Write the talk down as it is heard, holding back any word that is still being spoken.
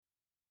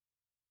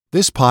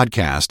This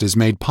podcast is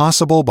made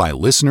possible by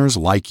listeners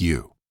like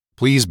you.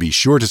 Please be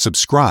sure to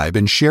subscribe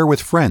and share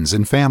with friends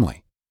and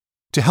family.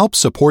 To help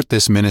support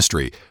this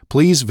ministry,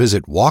 please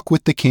visit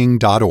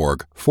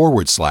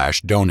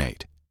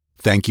walkwiththeking.org/donate.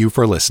 Thank you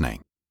for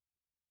listening.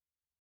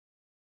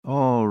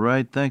 All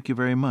right, thank you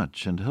very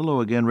much. And hello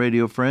again,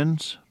 radio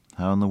friends.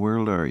 How in the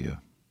world are you?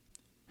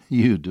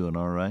 You doing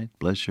all right?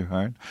 Bless your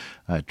heart.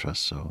 I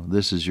trust so.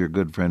 This is your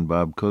good friend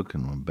Bob Cook,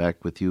 and I'm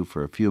back with you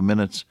for a few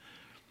minutes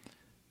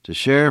to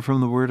share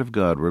from the Word of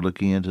God. We're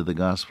looking into the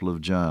Gospel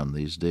of John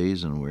these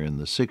days, and we're in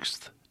the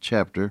 6th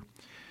chapter.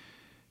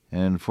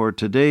 And for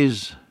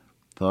today's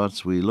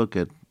thoughts, we look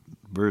at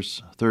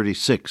verse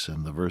 36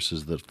 and the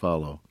verses that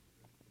follow.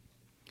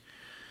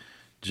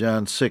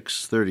 John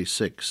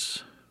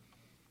 6:36.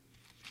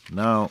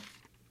 Now,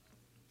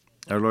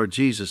 our Lord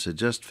Jesus had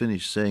just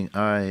finished saying,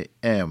 "I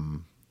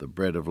am the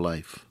bread of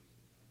life."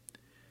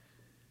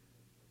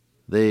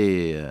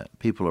 The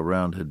people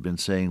around had been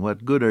saying,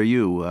 "What good are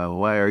you?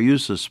 Why are you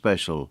so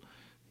special?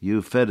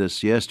 You fed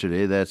us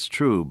yesterday, that's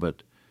true,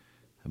 but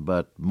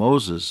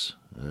Moses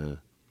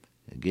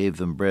gave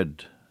them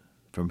bread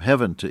from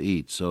heaven to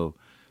eat, so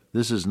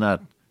this is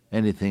not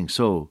anything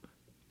so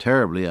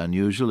terribly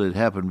unusual. It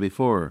happened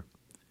before."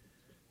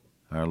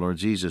 Our Lord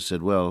Jesus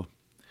said, "Well,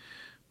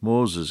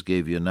 Moses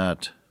gave you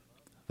not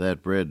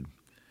that bread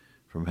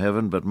from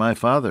heaven, but my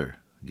Father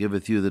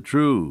giveth you the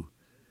true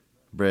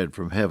bread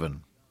from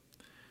heaven.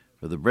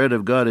 For the bread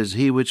of God is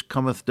he which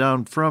cometh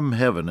down from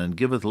heaven, and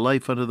giveth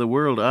life unto the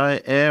world. I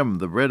am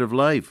the bread of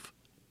life.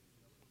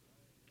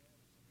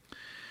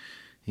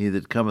 He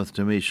that cometh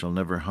to me shall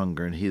never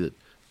hunger, and he that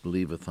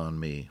believeth on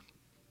me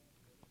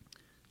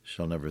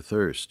shall never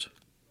thirst."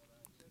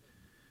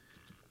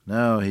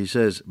 Now he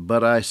says,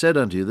 "But I said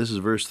unto you," this is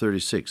verse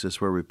 36, this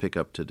is where we pick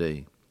up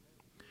today.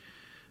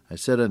 "I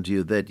said unto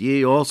you that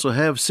ye also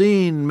have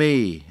seen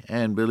me,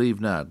 and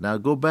believe not." Now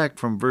go back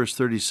from verse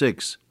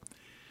 36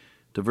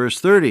 to verse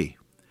 30.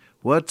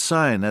 What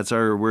sign? That's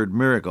our word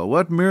miracle.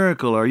 What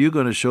miracle are you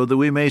going to show that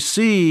we may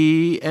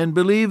see and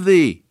believe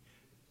thee?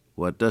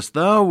 What dost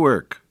thou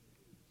work?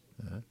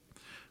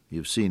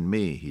 You've seen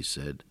me, he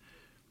said,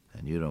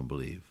 and you don't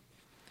believe.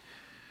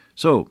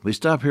 So we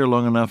stop here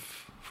long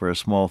enough for a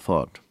small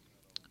thought.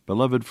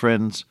 Beloved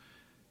friends,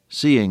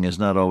 seeing is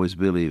not always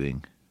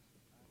believing.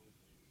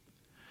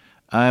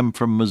 "I'm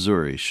from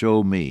Missouri,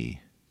 show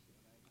me,"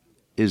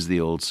 is the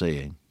old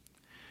saying.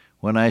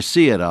 When I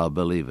see it, I'll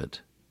believe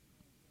it.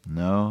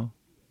 No,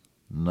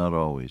 not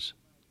always.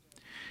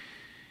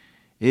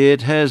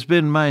 It has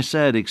been my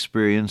sad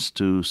experience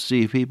to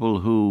see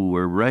people who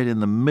were right in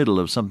the middle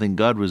of something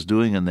God was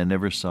doing and they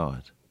never saw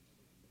it.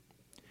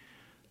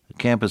 A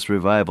campus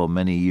revival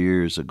many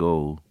years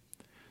ago,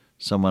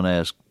 someone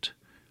asked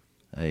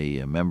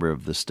a member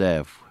of the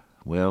staff,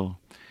 "Well,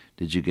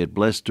 did you get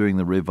blessed during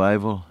the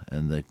revival?"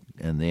 And the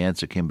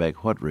answer came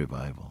back, "What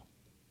revival?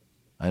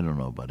 I don't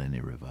know about any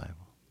revival."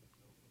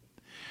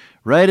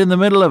 Right in the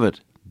middle of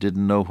it,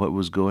 didn't know what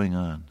was going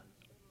on.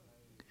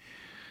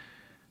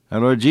 Our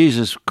Lord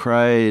Jesus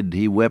cried,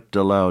 he wept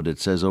aloud, it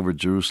says, over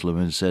Jerusalem,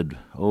 and said,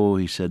 "Oh,"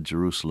 he said,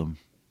 "Jerusalem."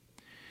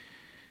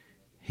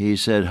 He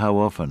said, "How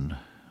often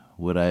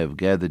would I have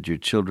gathered your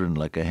children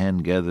like a hen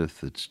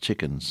gathereth its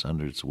chickens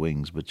under its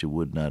wings, but you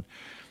would not."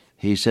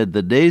 He said,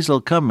 "The days will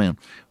come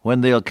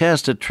when they'll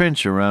cast a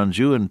trench around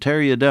you and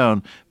tear you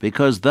down,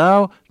 because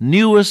thou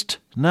knewest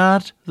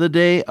not the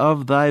day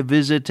of thy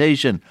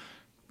visitation."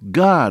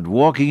 God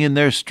walking in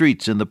their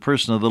streets in the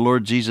person of the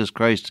Lord Jesus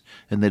Christ,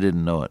 and they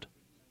didn't know it.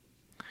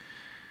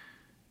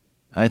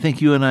 I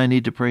think you and I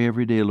need to pray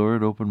every day,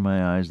 "Lord, open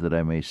my eyes that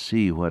I may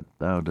see what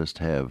thou dost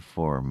have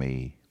for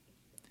me."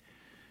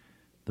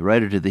 The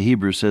writer to the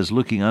Hebrews says,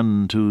 "Looking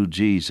unto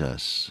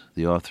Jesus,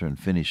 the author and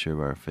finisher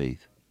of our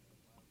faith."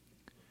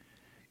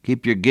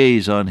 Keep your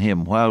gaze on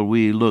him while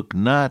we look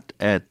not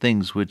at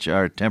things which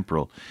are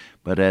temporal,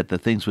 but at the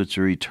things which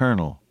are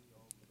eternal.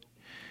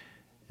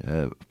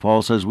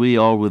 Paul says, "We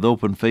all with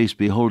open face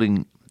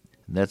beholding,"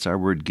 that's our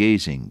word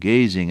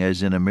gazing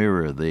as in a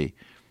mirror, the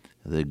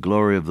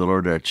glory of the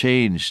Lord are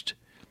changed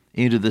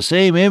into the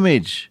same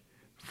image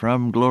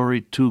from glory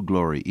to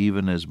glory,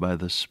 even as by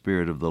the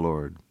Spirit of the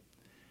Lord.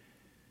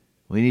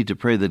 We need to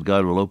pray that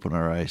God will open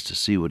our eyes to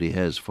see what he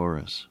has for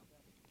us.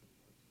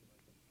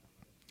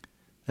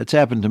 That's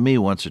happened to me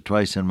once or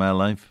twice in my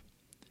life.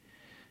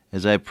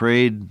 As I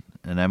prayed,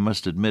 and I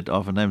must admit,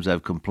 oftentimes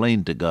I've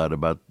complained to God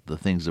about the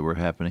things that were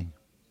happening.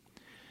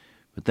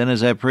 But then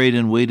as I prayed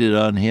and waited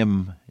on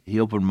him, he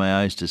opened my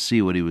eyes to see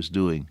what he was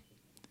doing.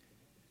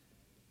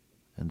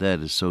 And that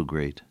is so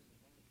great.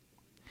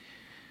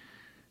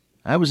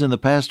 I was in the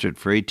pastorate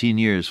for 18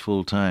 years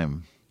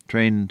full-time,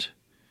 trained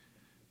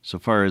so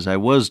far as I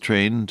was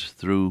trained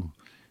through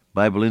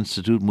Bible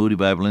Institute, Moody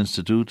Bible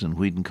Institute, and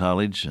Wheaton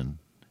College, and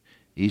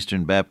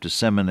Eastern Baptist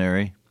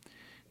Seminary,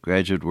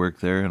 graduate work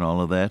there and all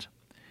of that,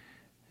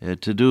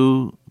 to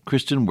do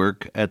Christian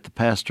work at the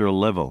pastoral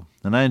level.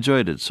 And I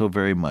enjoyed it so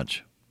very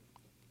much.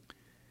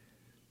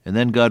 And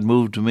then God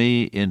moved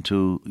me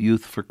into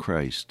Youth for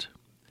Christ.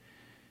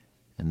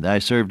 And I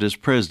served as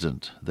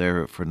president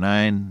there for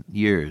 9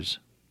 years,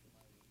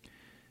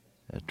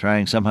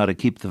 trying somehow to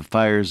keep the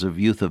fires of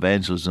youth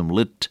evangelism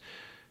lit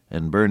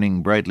and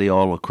burning brightly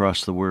all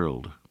across the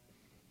world.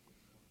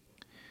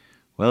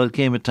 Well, it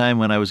came a time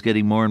when I was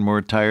getting more and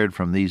more tired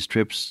from these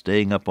trips,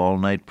 staying up all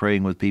night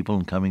praying with people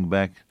and coming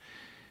back,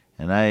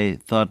 and I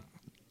thought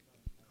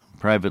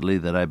privately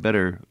that I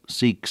better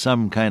seek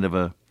some kind of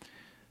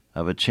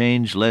a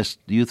change, lest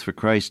Youth for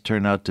Christ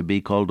turn out to be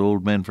called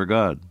Old Men for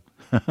God.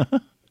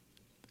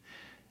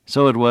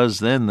 So it was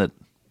then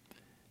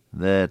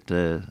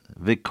that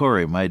Vic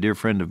Corey, my dear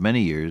friend of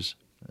many years,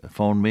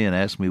 phoned me and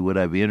asked me would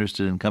I be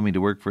interested in coming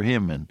to work for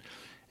him. And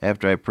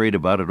after I prayed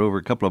about it over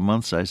a couple of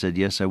months, I said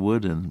yes, I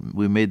would, and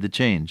we made the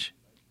change.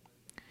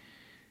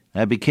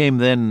 I became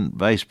then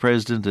vice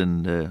president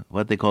and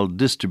what they call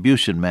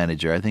distribution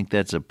manager. I think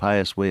that's a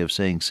pious way of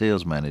saying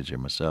sales manager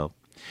myself.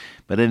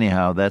 But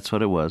anyhow, that's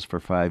what it was for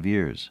 5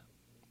 years.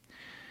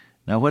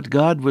 Now, what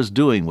God was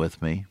doing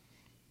with me,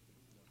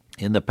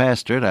 in the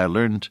pastorate, I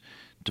learned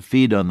to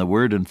feed on the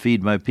Word and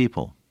feed my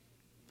people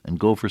and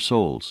go for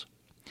souls.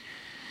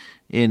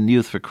 In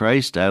Youth for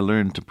Christ, I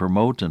learned to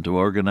promote and to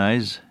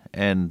organize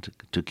and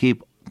to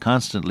keep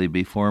constantly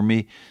before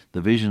me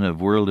the vision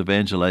of world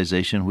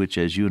evangelization, which,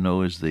 as you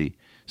know, is the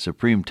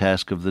supreme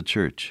task of the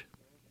church.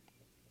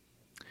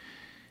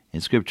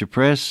 In Scripture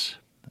Press,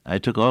 I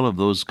took all of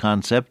those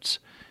concepts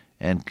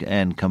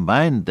and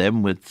combined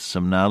them with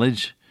some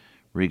knowledge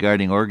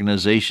regarding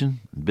organization,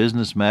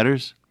 business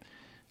matters,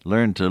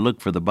 learned to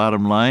look for the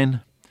bottom line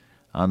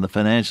on the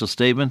financial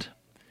statement,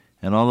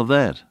 and all of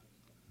that.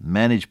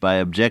 Managed by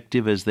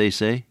objective, as they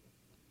say.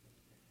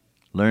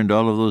 Learned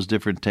all of those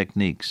different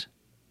techniques.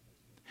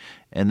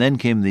 And then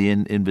came the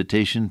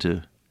invitation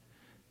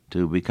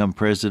to become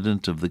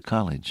president of the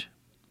college,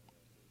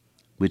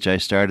 which I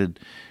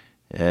started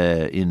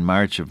in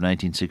March of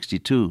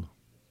 1962.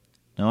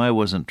 Now, I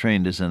wasn't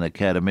trained as an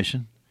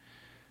academician.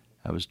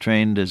 I was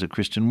trained as a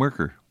Christian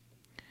worker.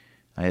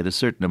 I had a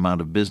certain amount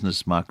of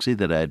business moxie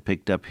that I had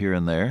picked up here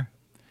and there.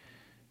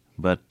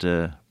 But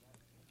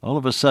all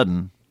of a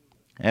sudden,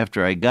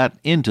 after I got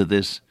into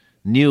this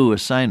new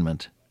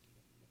assignment,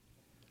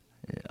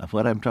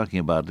 what I'm talking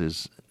about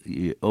is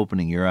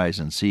opening your eyes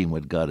and seeing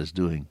what God is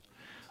doing.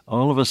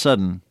 All of a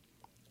sudden,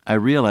 I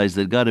realized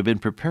that God had been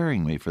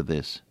preparing me for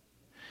this.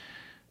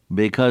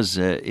 Because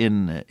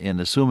in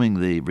assuming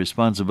the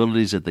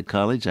responsibilities at the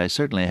college, I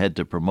certainly had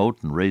to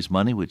promote and raise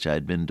money, which I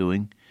had been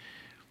doing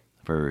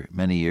for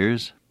many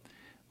years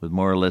with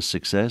more or less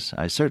success.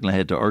 I certainly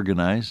had to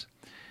organize.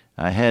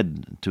 I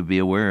had to be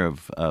aware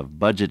of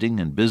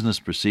budgeting and business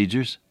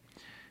procedures.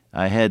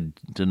 I had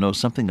to know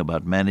something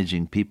about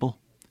managing people,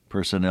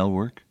 personnel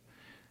work.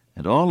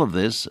 And all of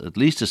this, at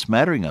least a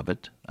smattering of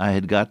it, I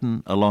had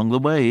gotten along the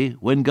way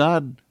when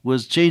God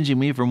was changing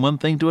me from one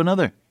thing to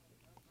another.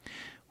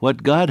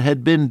 What God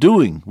had been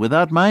doing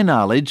without my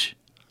knowledge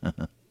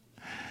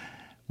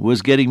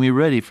was getting me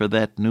ready for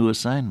that new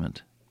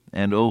assignment.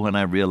 And when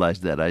I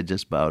realized that, I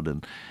just bowed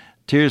and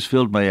tears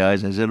filled my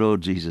eyes. I said, oh,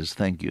 Jesus,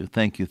 thank you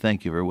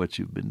for what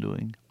you've been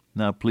doing.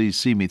 Now please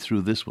see me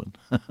through this one.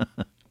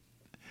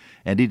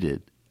 And he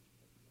did.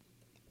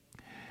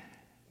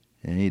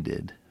 And he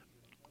did.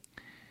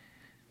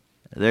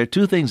 There are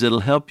two things that will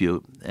help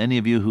you, any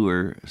of you who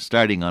are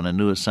starting on a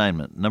new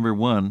assignment. Number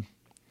one,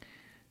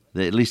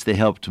 at least they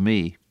helped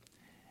me,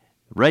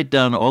 write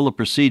down all the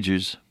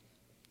procedures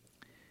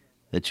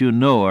that you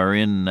know are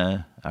in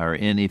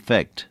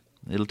effect.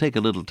 It'll take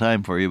a little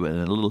time for you, but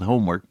a little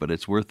homework, but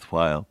it's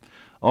worthwhile.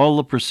 All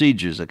the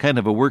procedures, a kind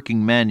of a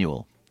working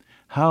manual.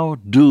 How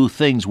do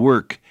things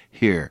work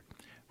here?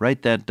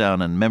 Write that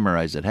down and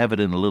memorize it. Have it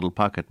in a little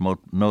pocket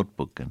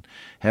notebook and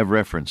have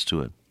reference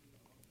to it.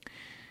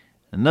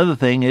 Another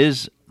thing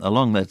is,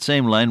 along that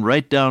same line,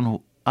 write down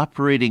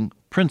operating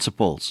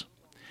principles.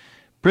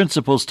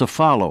 Principles to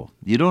follow.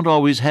 You don't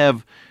always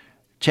have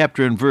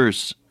chapter and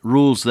verse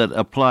rules that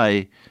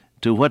apply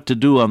to what to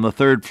do on the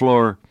third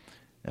floor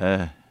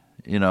of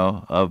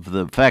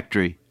the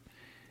factory.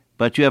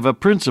 But you have a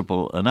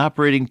principle, an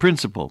operating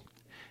principle.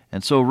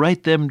 And so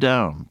write them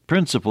down,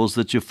 principles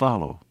that you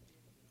follow.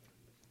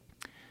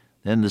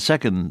 Then the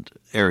second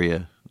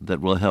area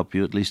that will help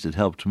you, at least it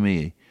helped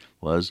me,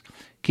 was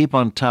keep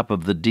on top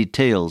of the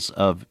details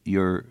of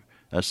your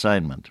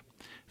assignment.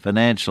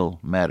 Financial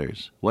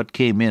matters. What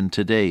came in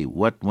today?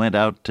 What went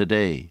out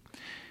today?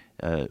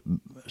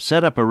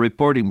 Set up a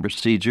reporting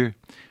procedure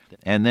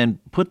and then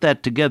put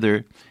that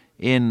together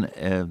in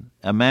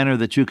a manner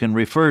that you can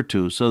refer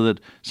to so that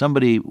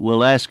somebody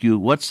will ask you,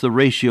 what's the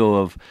ratio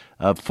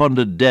of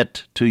funded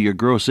debt to your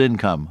gross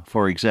income,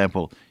 for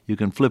example. You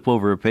can flip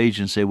over a page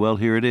and say, well,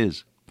 here it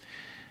is.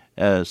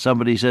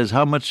 Somebody says,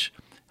 how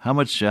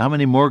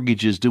many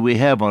mortgages do we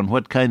have on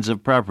what kinds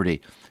of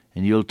property?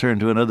 And you'll turn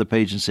to another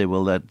page and say,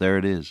 well, there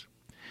it is.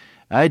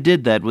 I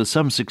did that with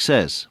some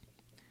success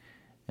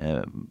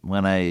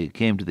when I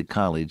came to the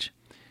college.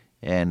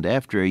 And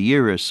after a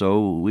year or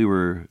so, we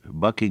were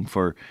bucking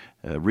for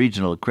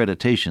regional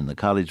accreditation. The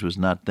college was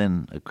not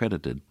then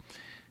accredited.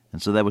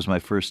 And so that was my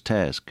first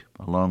task,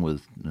 along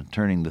with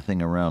turning the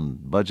thing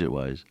around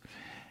budget-wise.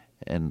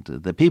 And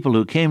the people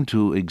who came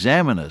to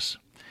examine us,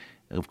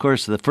 of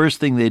course, the first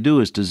thing they do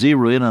is to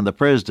zero in on the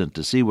president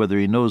to see whether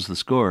he knows the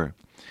score.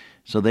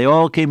 So they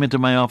all came into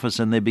my office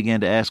and they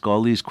began to ask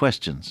all these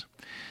questions.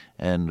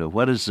 And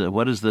what is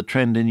the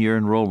trend in your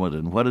enrollment,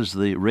 and what is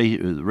the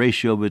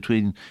ratio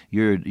between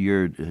your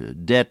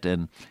debt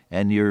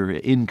and your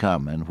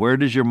income, and where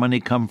does your money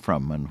come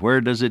from, and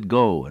where does it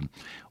go, and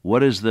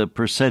what is the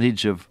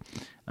percentage of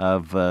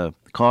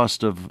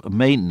cost of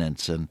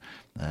maintenance, and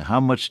how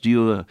much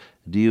do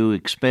you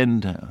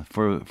expend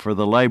for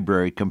the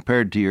library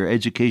compared to your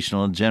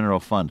educational and general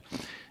fund?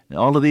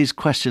 All of these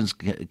questions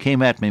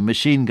came at me,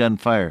 machine gun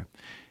fire,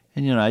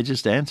 and I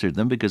just answered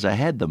them because I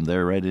had them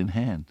there right in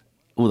hand.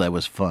 Oh, that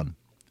was fun.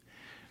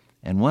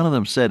 And one of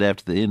them said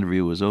after the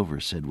interview was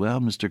over, said,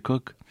 "Well, Mr.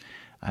 Cook,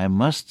 I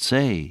must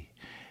say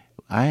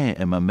I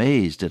am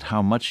amazed at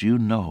how much you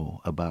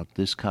know about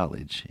this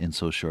college in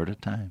so short a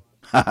time."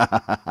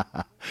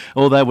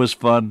 Oh, that was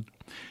fun.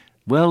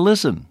 Well,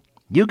 listen,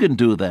 you can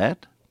do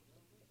that.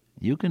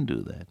 You can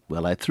do that.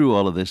 Well, I threw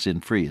all of this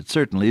in free. It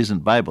certainly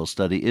isn't Bible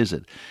study, is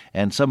it?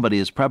 And somebody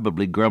is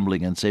probably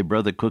grumbling and say,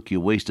 "Brother Cook, you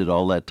wasted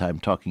all that time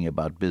talking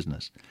about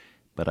business."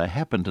 But I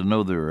happen to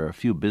know there are a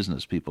few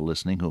business people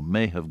listening who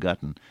may have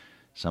gotten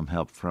some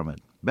help from it.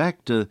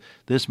 Back to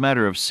this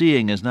matter of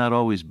seeing is not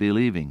always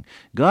believing.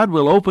 God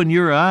will open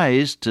your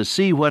eyes to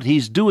see what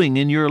He's doing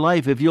in your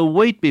life if you'll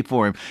wait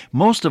before Him.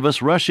 Most of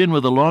us rush in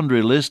with a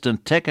laundry list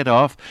and tick it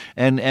off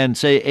and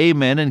say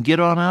amen and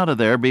get on out of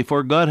there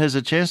before God has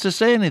a chance to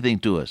say anything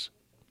to us.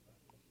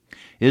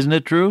 Isn't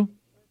it true?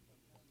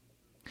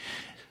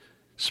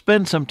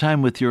 Spend some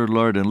time with your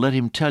Lord and let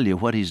Him tell you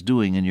what He's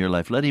doing in your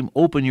life. Let Him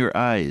open your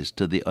eyes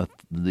to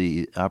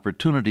the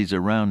opportunities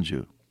around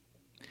you.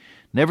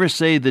 Never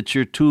say that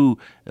you're too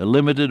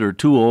limited or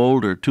too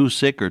old or too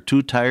sick or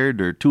too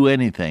tired or too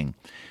anything.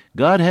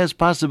 God has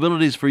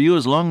possibilities for you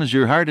as long as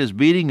your heart is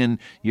beating and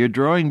you're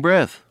drawing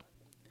breath.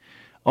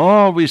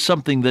 Always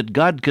something that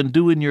God can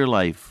do in your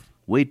life.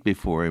 Wait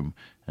before Him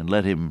and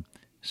let Him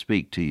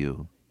speak to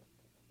you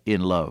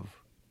in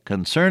love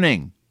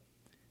concerning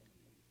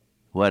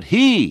what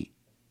He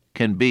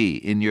can be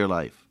in your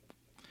life.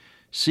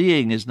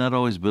 Seeing is not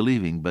always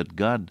believing, but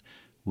God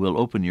will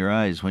open your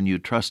eyes when you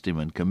trust Him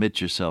and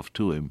commit yourself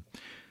to Him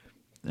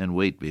and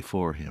wait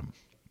before Him.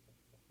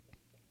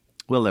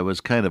 Well, there was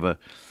kind of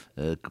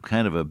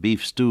a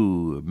beef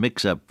stew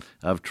mix-up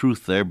of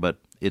truth there, but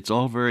it's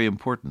all very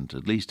important.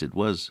 At least it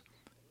was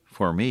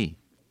for me.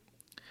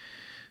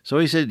 So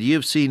He said,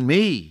 "You've seen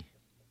me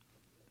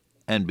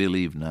and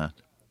believe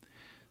not."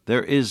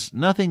 There is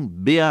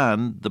nothing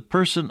beyond the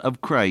person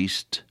of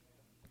Christ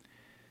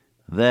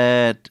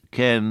that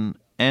can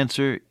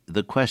answer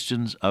the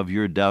questions of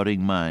your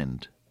doubting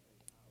mind.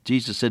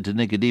 Jesus said to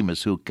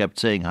Nicodemus, who kept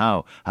saying,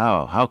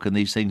 How can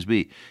these things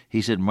be?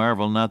 He said,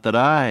 "Marvel not that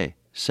I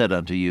said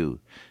unto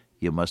you,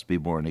 you must be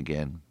born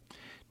again."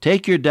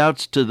 Take your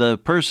doubts to the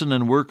person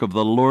and work of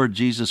the Lord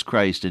Jesus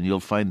Christ, and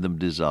you'll find them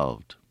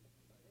dissolved.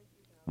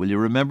 Will you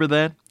remember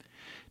that?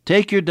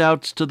 Take your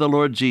doubts to the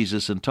Lord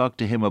Jesus and talk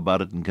to Him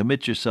about it and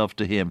commit yourself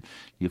to Him.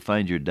 You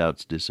find your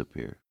doubts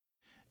disappear.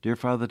 Dear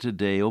Father,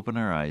 today open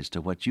our eyes to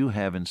what You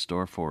have in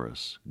store for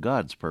us,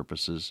 God's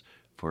purposes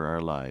for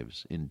our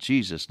lives. In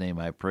Jesus' name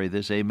I pray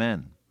this,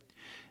 amen.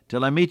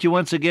 Till I meet you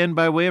once again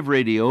by way of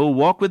radio,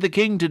 walk with the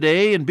King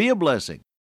today and be a blessing.